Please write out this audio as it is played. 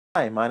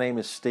Hi, my name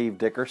is Steve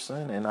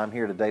Dickerson, and I'm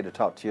here today to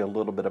talk to you a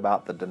little bit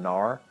about the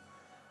dinar.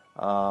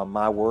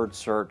 My word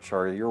search,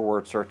 or your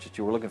word search that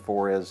you were looking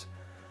for, is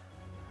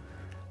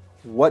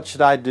what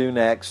should I do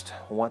next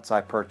once I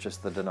purchase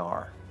the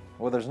dinar?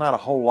 Well, there's not a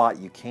whole lot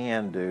you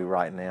can do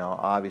right now.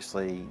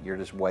 Obviously, you're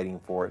just waiting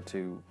for it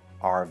to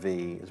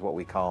RV, is what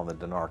we call in the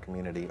dinar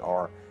community,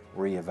 or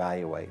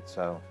reevaluate.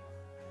 So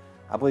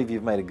I believe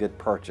you've made a good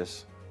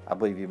purchase. I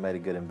believe you've made a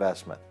good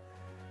investment.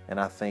 And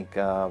I think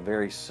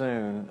very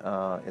soon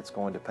it's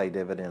going to pay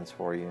dividends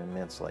for you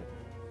immensely.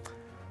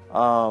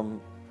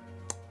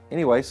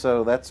 Anyway,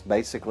 so that's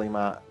basically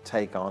my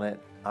take on it.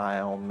 I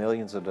own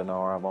millions of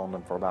dinar. I've owned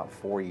them for about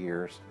 4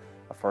 years.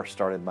 I first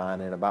started buying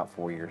it about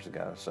 4 years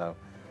ago. So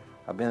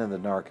I've been in the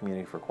dinar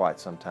community for quite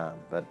some time.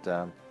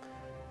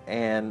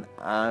 And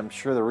I'm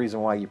sure the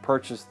reason why you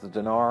purchased the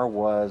dinar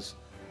was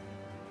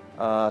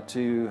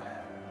to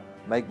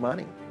make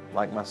money,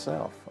 like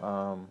myself.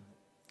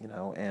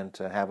 And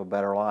to have a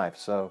better life.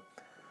 So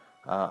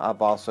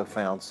I've also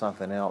found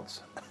something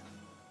else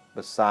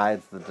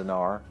besides the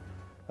dinar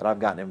that I've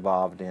gotten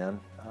involved in.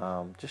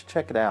 Just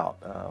check it out.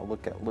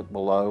 Look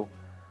below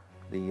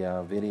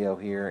the video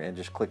here and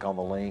just click on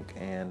the link.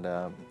 And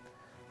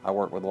I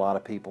work with a lot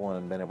of people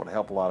and have been able to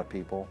help a lot of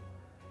people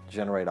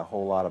generate a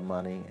whole lot of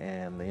money.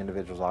 And the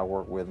individuals I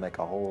work with make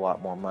a whole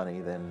lot more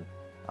money than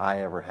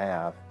I ever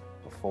have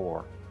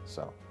before.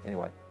 So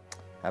anyway,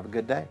 have a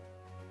good day.